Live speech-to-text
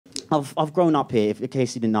I've grown up here, in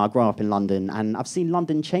case you didn't know, I grew up in London, and I've seen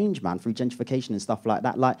London change, man, through gentrification and stuff like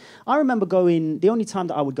that. Like, I remember the only time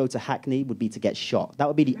that I would go to Hackney would be to get shot. That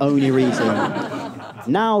would be the only reason.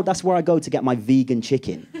 Now, that's where I go to get my vegan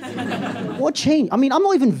chicken. What change? I mean, I'm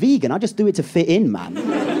not even vegan, I just do it to fit in, man.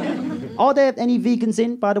 Are there any vegans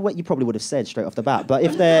in? By the way, you probably would have said straight off the bat, but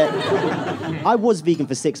if there... I was vegan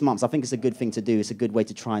for 6 months. I think it's a good thing to do. It's a good way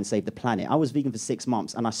to try and save the planet. I was vegan for 6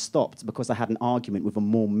 months, and I stopped because I had an argument with a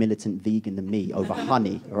more militant vegan than me over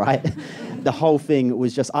honey, right? The whole thing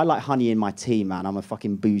was just, I like honey in my tea, man. I'm a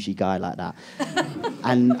fucking bougie guy like that.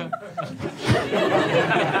 And...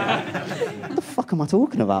 what the fuck am I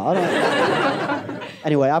talking about?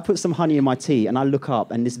 Anyway, I put some honey in my tea, and I look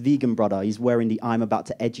up, and this vegan brother, he's wearing the "I'm about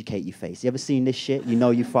to educate you" face. You ever seen this shit? You know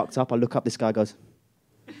you fucked up. I look up, this guy goes...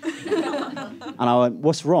 And I went,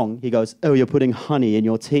 "What's wrong?" He goes, "Oh, you're putting honey in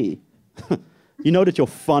your tea. You know that you're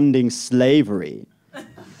funding slavery." And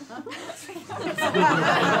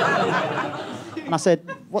I said,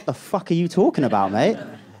 "What the fuck are you talking about, mate?"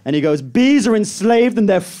 And he goes, "Bees are enslaved and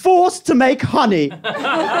they're forced to make honey." And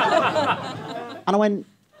I went,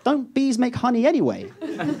 "Don't bees make honey anyway?"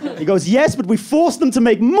 He goes, "Yes, but we force them to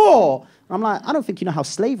make more." And I'm like, "I don't think you know how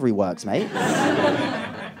slavery works, mate."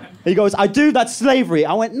 He goes, "I do, that's slavery."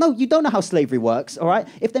 I went, "No, you don't know how slavery works, all right?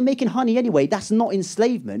 If they're making honey anyway, that's not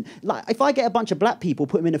enslavement. Like, if I get a bunch of black people,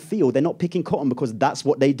 put them in a field, they're not picking cotton because that's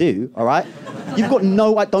what they do, all right? You've got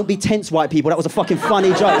no... Don't be tense, white people. That was a fucking funny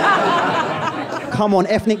joke. Come on,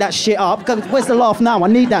 ethnic that shit up. Where's the laugh now? I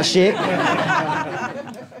need that shit."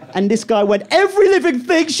 And this guy went, "Every living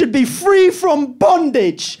thing should be free from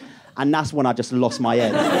bondage." And that's when I just lost my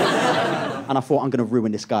head. And I thought, I'm going to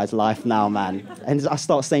ruin this guy's life now, man. And I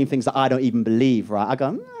start saying things that I don't even believe, right? I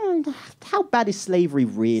go, how bad is slavery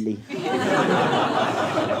really?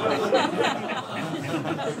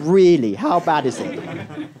 Really, how bad is it?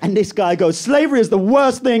 And this guy goes, "Slavery is the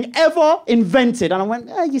worst thing ever invented." And I went,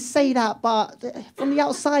 "You say that, but from the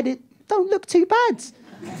outside, it don't look too bad.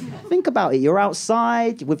 Think about it. You're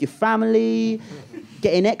outside, you're with your family,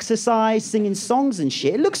 getting exercise, singing songs and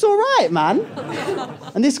shit. It looks all right, man."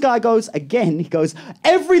 And this guy goes, again, he goes,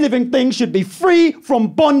 "Every living thing should be free from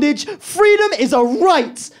bondage. Freedom is a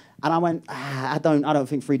right." And I went, I don't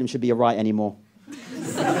think freedom should be a right anymore.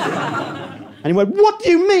 And he went, "What do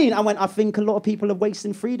you mean?" I went, "I think a lot of people are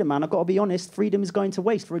wasting freedom, man. I've got to be honest, freedom is going to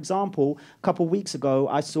waste. For example, a couple of weeks ago,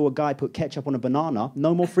 I saw a guy put ketchup on a banana.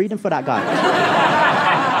 No more freedom for that guy."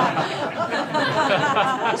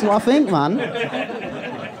 That's what I think, man.